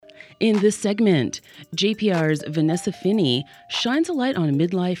In this segment, JPR's Vanessa Finney shines a light on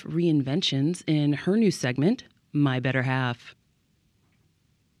midlife reinventions in her new segment, My Better Half.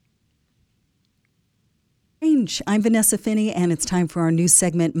 I'm Vanessa Finney, and it's time for our new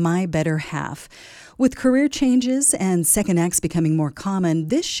segment, My Better Half. With career changes and second acts becoming more common,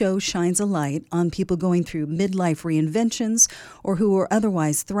 this show shines a light on people going through midlife reinventions or who are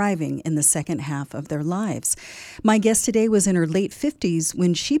otherwise thriving in the second half of their lives. My guest today was in her late 50s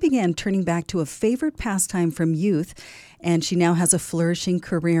when she began turning back to a favorite pastime from youth, and she now has a flourishing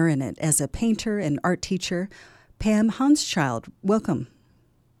career in it as a painter and art teacher. Pam Haunschild, welcome.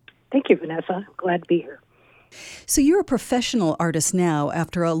 Thank you, Vanessa. I'm glad to be here. So you're a professional artist now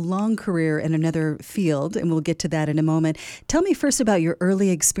after a long career in another field, and we'll get to that in a moment. Tell me first about your early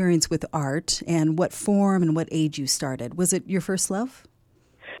experience with art and what form and what age you started. Was it your first love?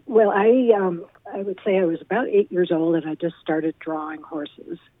 Well, I would say I was about 8 years old, and I just started drawing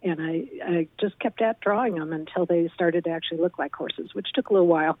horses. And I just kept at drawing them until they started to actually look like horses, which took a little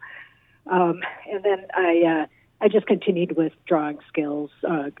while. And then I just continued with drawing skills,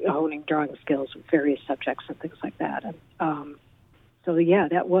 honing drawing skills with various subjects and things like that. And so, yeah,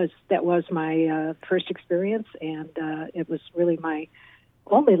 that was my first experience, and it was really my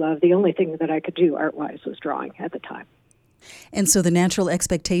only love. The only thing that I could do art-wise was drawing at the time. And so the natural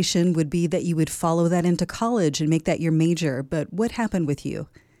expectation would be that you would follow that into college and make that your major. But what happened with you?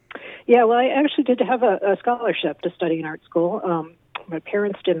 Yeah, well, I actually did have a scholarship to study in art school. My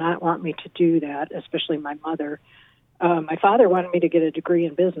parents did not want me to do that, especially my mother. My father wanted me to get a degree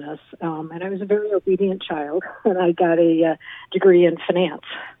in business, and I was a very obedient child, and I got a degree in finance.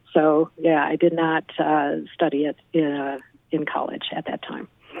 So, yeah, I did not study it in college at that time.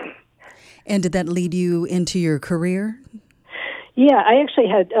 And did that lead you into your career? Yeah, I actually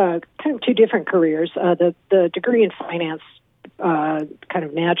had kind of two different careers. The degree in finance kind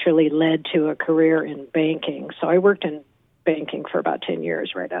of naturally led to a career in banking. So I worked in banking for about 10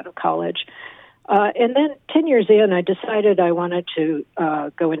 years right out of college. And then 10 years in, I decided I wanted to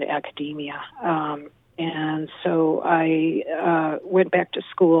go into academia. And so I went back to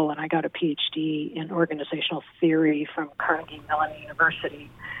school and I got a PhD in organizational theory from Carnegie Mellon University.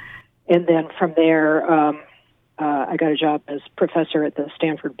 And then from there, I got a job as professor at the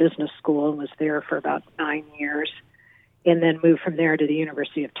Stanford Business School and was there for about 9 years. And then moved from there to the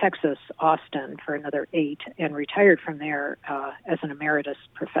University of Texas-Austin for another 8 and retired from there as an emeritus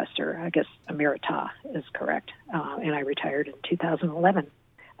professor. I guess emerita is correct. And I retired in 2011.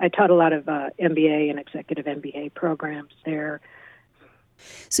 I taught a lot of MBA and executive MBA programs there.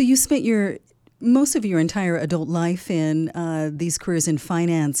 So you spent most of your entire adult life in these careers in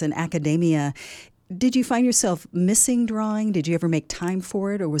finance and academia. Did you find yourself missing drawing? Did you ever make time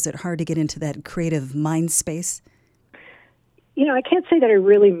for it, or was it hard to get into that creative mind space? You know, I can't say that I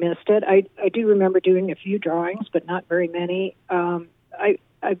really missed it. I do remember doing a few drawings, but not very many. I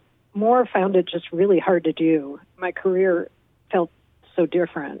more found it just really hard to do. My career felt so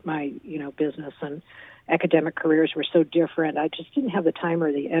different. My, business and academic careers were so different. I just didn't have the time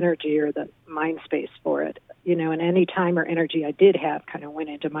or the energy or the mind space for it. And any time or energy I did have kind of went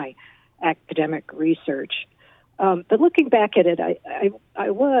into my academic research. But looking back at it,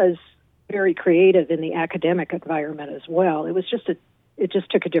 I was very creative in the academic environment as well. It just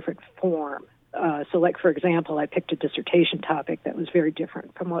took a different form. So like, for example, I picked a dissertation topic that was very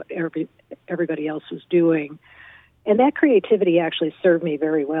different from what everybody else was doing. And that creativity actually served me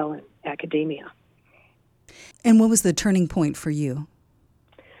very well in academia. And what was the turning point for you?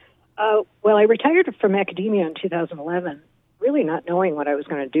 Well, I retired from academia in 2011, really not knowing what I was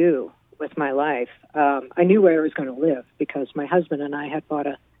going to do with my life. I knew where I was going to live because my husband and I had bought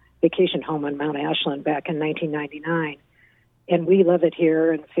a vacation home on Mount Ashland back in 1999. And we love it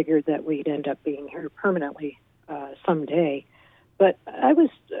here and figured that we'd end up being here permanently someday. But I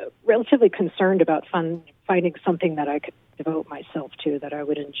was relatively concerned about finding something that I could devote myself to, that I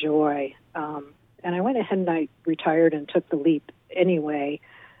would enjoy. And I went ahead and I retired and took the leap anyway.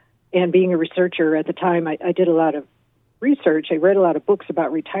 And being a researcher at the time, I did a lot of research. I read a lot of books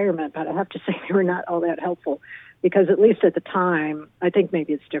about retirement, but I have to say they were not all that helpful. Because at least at the time, I think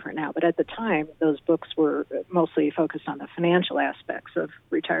maybe it's different now, but at the time, those books were mostly focused on the financial aspects of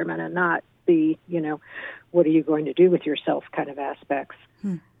retirement and not the, what are you going to do with yourself kind of aspects.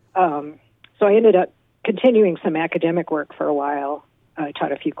 So I ended up continuing some academic work for a while. I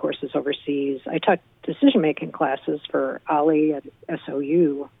taught a few courses overseas. I taught decision-making classes for Ali at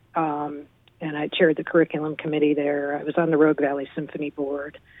SOU, and I chaired the curriculum committee there. I was on the Rogue Valley Symphony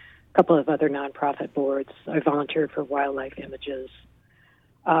Board, a couple of other nonprofit boards. I volunteered for Wildlife Images.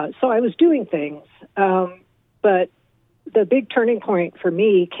 So I was doing things, but the big turning point for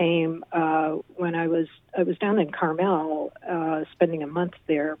me came when I was down in Carmel, spending a month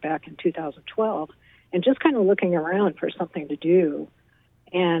there back in 2012, and just kind of looking around for something to do.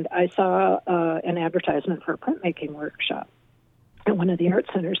 And I saw an advertisement for a printmaking workshop at one of the art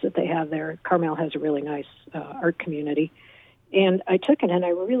centers that they have there. Carmel has a really nice art community. And I took it, and I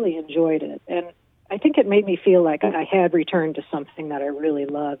really enjoyed it. And I think it made me feel like I had returned to something that I really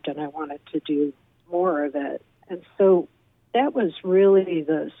loved, and I wanted to do more of it. And so that was really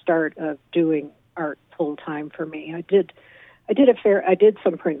the start of doing art full time for me. I did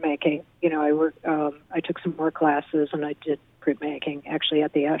some printmaking. I took some more classes, and I did printmaking actually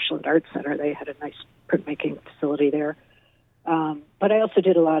at the Ashland Art Center. They had a nice printmaking facility there. But I also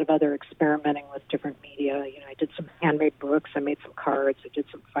did a lot of other experimenting with different media. I did some handmade books. I made some cards. I did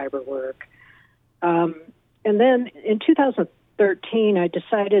some fiber work. And then in 2013, I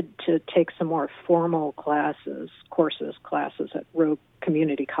decided to take some more formal classes at Rogue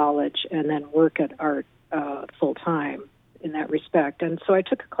Community College, and then work at art full time in that respect. And so I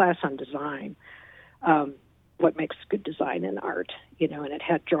took a class on design, what makes good design in art, and it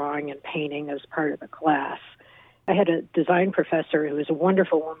had drawing and painting as part of the class. I had a design professor who was a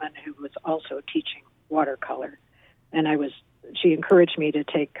wonderful woman who was also teaching watercolor, and she encouraged me to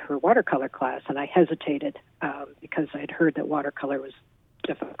take her watercolor class, and I hesitated because I'd heard that watercolor was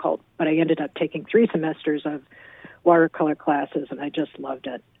difficult, but I ended up taking 3 semesters of watercolor classes, and I just loved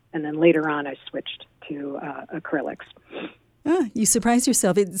it. And then later on, I switched to acrylics. You surprised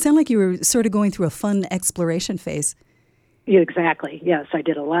yourself. It sounded like you were sort of going through a fun exploration phase. Yeah, exactly. Yes, I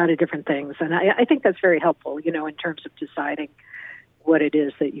did a lot of different things, and I think that's very helpful, in terms of deciding what it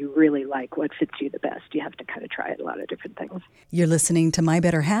is that you really like, what fits you the best. You have to kind of try a lot of different things. You're listening to My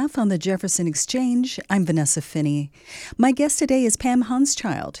Better Half on the Jefferson Exchange. I'm Vanessa Finney. My guest today is Pam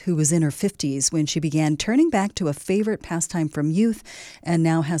Haunschild, who was in her 50s when she began turning back to a favorite pastime from youth and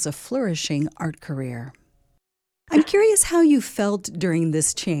now has a flourishing art career. I'm curious how you felt during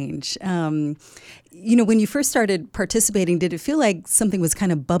this change. When you first started participating, did it feel like something was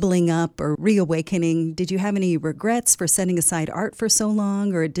kind of bubbling up or reawakening? Did you have any regrets for setting aside art for so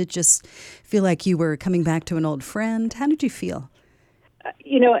long, or did it just feel like you were coming back to an old friend? How did you feel?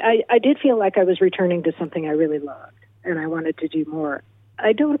 I did feel like I was returning to something I really loved, and I wanted to do more.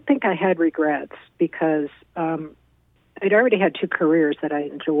 I don't think I had regrets because I'd already had 2 careers that I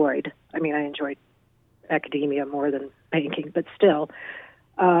enjoyed. I enjoyed academia more than banking, but still,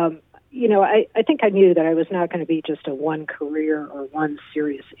 I think I knew that I was not going to be just a one career or one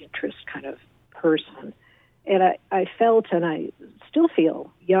serious interest kind of person. And I felt, and I still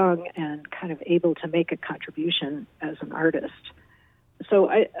feel, young and kind of able to make a contribution as an artist. So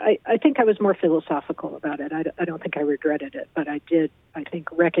I think I was more philosophical about it. I don't think I regretted it, but I did, I think,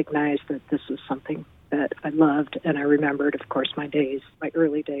 recognize that this was something that I loved, and I remembered, of course, my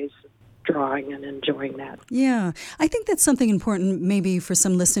early days drawing and enjoying that. Yeah, I think that's something important maybe for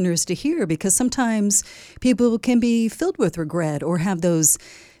some listeners to hear, because sometimes people can be filled with regret or have those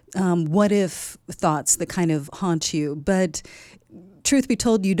what-if thoughts that kind of haunt you. But truth be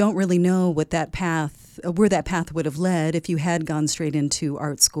told, you don't really know where that path would have led if you had gone straight into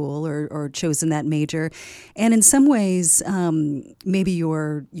art school or chosen that major. And in some ways, maybe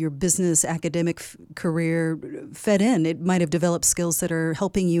your business academic career fed in. It might have developed skills that are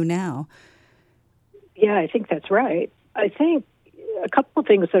helping you now. Yeah, I think that's right. I think a couple of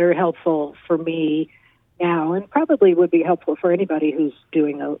things that are helpful for me now, and probably would be helpful for anybody who's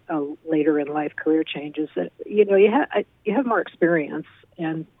doing a later in life career change, is that you have more experience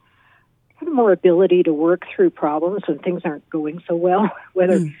and have more ability to work through problems when things aren't going so well.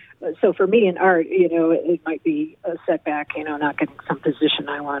 So for me in art, it might be a setback, not getting some position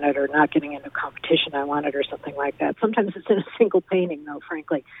I wanted or not getting into competition I wanted or something like that. Sometimes it's in a single painting, though.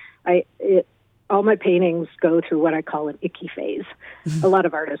 Frankly, all my paintings go through what I call an icky phase. A lot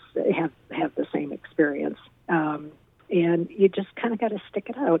of artists have the same experience. And you just kind of got to stick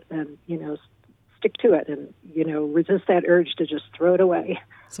it out and, stick to it and, resist that urge to just throw it away.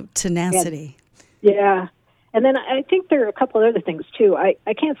 So tenacity. Yeah. And then I think there are a couple of other things, too. I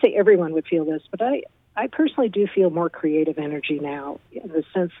can't say everyone would feel this, but I personally do feel more creative energy now in the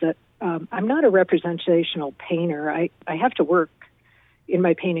sense that I'm not a representational painter. I have to work in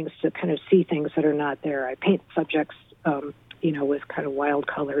my paintings to kind of see things that are not there. I paint subjects, with kind of wild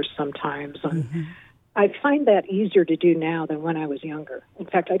colors sometimes. And I find that easier to do now than when I was younger. In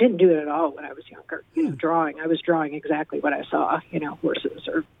fact, I didn't do it at all when I was younger. I was drawing exactly what I saw, horses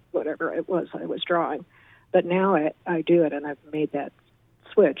or whatever it was I was drawing. But now I do it, and I've made that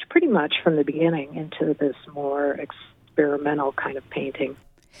switch pretty much from the beginning into this more experimental kind of painting.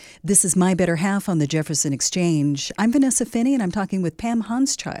 This is My Better Half on the Jefferson Exchange. I'm Vanessa Finney, and I'm talking with Pam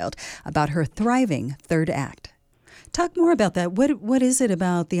Haunschild about her thriving third act. Talk more about that. What is it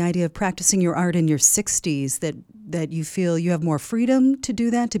about the idea of practicing your art in your 60s that you feel you have more freedom to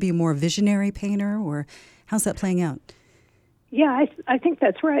do that, to be a more visionary painter, or how's that playing out? Yeah, I think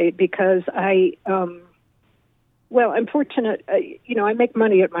that's right, because I'm fortunate. I make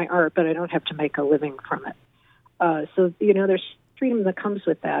money at my art, but I don't have to make a living from it. So there's freedom that comes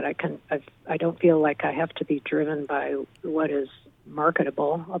with that. I don't feel like I have to be driven by what is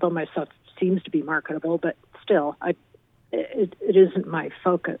marketable, although my stuff seems to be marketable, but still, it isn't my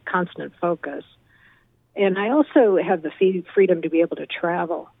constant focus. And I also have the freedom to be able to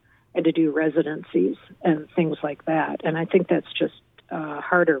travel and to do residencies and things like that. And I think that's just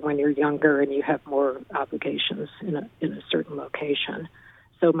harder when you're younger and you have more obligations in a certain location.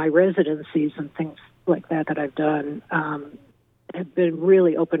 So my residencies and things like that I've done have been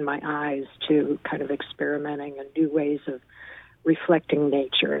really opened my eyes to kind of experimenting and new ways of reflecting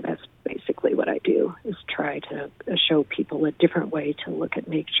nature. That's basically what I do, is try to show people a different way to look at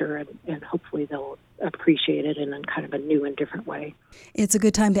nature, and hopefully they'll appreciate it in a kind of a new and different way. It's a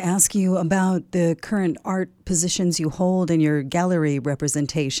good time to ask you about the current art positions you hold in your gallery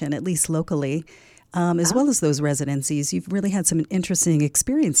representation, at least locally, as well as those residencies. You've really had some interesting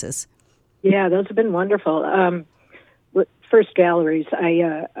experiences. Yeah, those have been wonderful. First, galleries.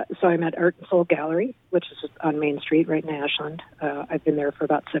 I'm at Art and Soul Gallery, which is on Main Street right in Ashland. I've been there for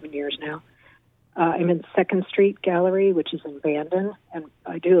about 7 years now. I'm in Second Street Gallery, which is in Bandon, and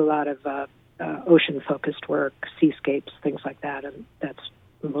I do a lot of ocean-focused work, seascapes, things like that, and that's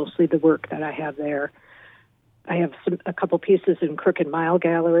mostly the work that I have there. I have a couple pieces in Crooked Mile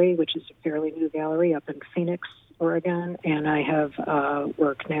Gallery, which is a fairly new gallery up in Phoenix, Oregon, and I have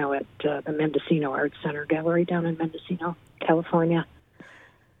work now at the Mendocino Art Center Gallery down in Mendocino, California.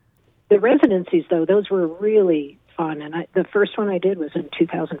 The residencies, though, those were really fun, and the first one I did was in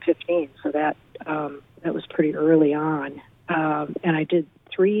 2015, so that was pretty early on. And I did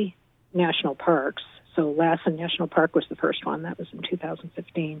 3 national parks. So Lassen National Park was the first one. That was in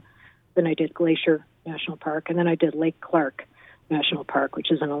 2015. Then I did Glacier National Park, and then I did Lake Clark National Park,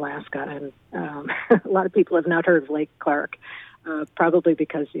 which is in Alaska. And a lot of people have not heard of Lake Clark, probably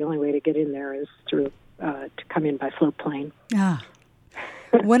because the only way to get in there is to come in by float plane. Ah,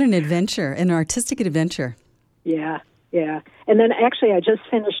 what an adventure, an artistic adventure. Yeah. And then actually I just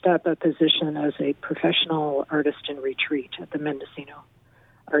finished up a position as a professional artist in retreat at the Mendocino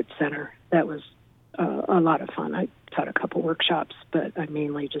Art Center. That was a lot of fun. I taught a couple workshops, but I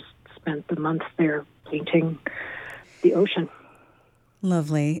mainly just spent the month there painting the ocean.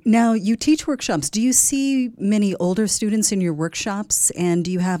 Lovely. Now, you teach workshops. Do you see many older students in your workshops, and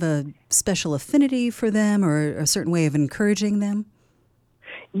do you have a special affinity for them or a certain way of encouraging them?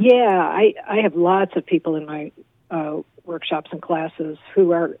 Yeah, I have lots of people in my workshops and classes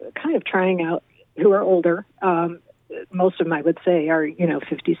who are kind of trying out, who are older. Most of them, I would say, are,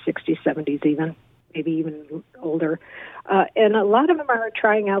 50s, 60s, 70s even, maybe even older. And a lot of them are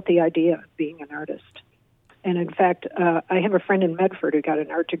trying out the idea of being an artist. And in fact, I have a friend in Medford who got an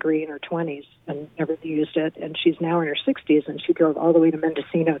art degree in her 20s and never used it, and she's now in her 60s, and she drove all the way to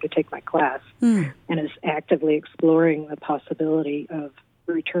Mendocino to take my class and is actively exploring the possibility of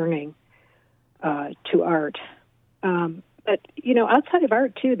returning to art. But, outside of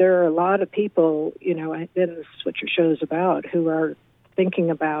art, too, there are a lot of people, and this is what your show is about, who are thinking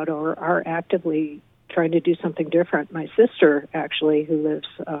about or are actively trying to do something different. My sister, actually, who lives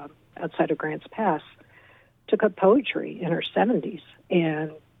outside of Grants Pass, took up poetry in her 70s,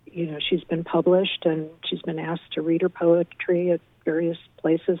 and she's been published, and she's been asked to read her poetry at various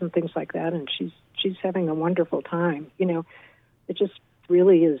places and things like that, and she's having a wonderful time. It just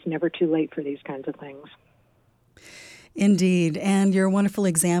really is never too late for these kinds of things. Indeed, and you're a wonderful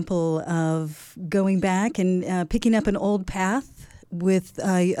example of going back and picking up an old path with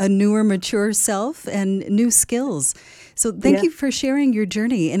a newer, mature self and new skills. So thank you for sharing your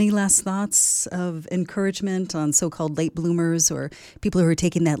journey. Any last thoughts of encouragement on so-called late bloomers or people who are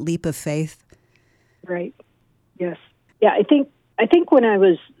taking that leap of faith? Right. Yes. Yeah, I think when I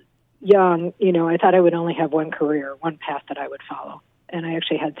was young, I thought I would only have one career, one path that I would follow. And I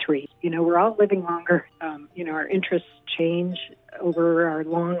actually had 3. We're all living longer. Our interests change over our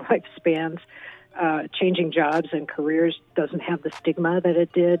long lifespans. Changing jobs and careers doesn't have the stigma that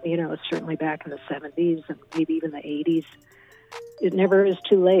it did, certainly back in the 70s and maybe even the 80s. It never is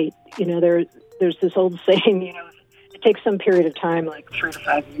too late. There's this old saying, it takes some period of time, like 3 to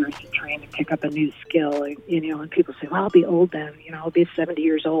 5 years to train to pick up a new skill, and people say, well, I'll be old then, I'll be 70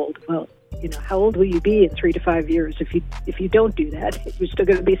 years old. Well, how old will you be in 3 to 5 years? If you don't do that, you're still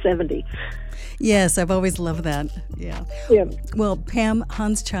going to be 70. Yes, I've always loved that. Yeah. Yeah. Well, Pam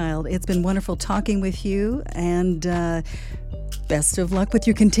Haunschild, it's been wonderful talking with you, and best of luck with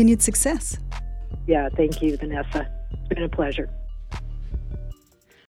your continued success. Yeah, thank you, Vanessa. It's been a pleasure.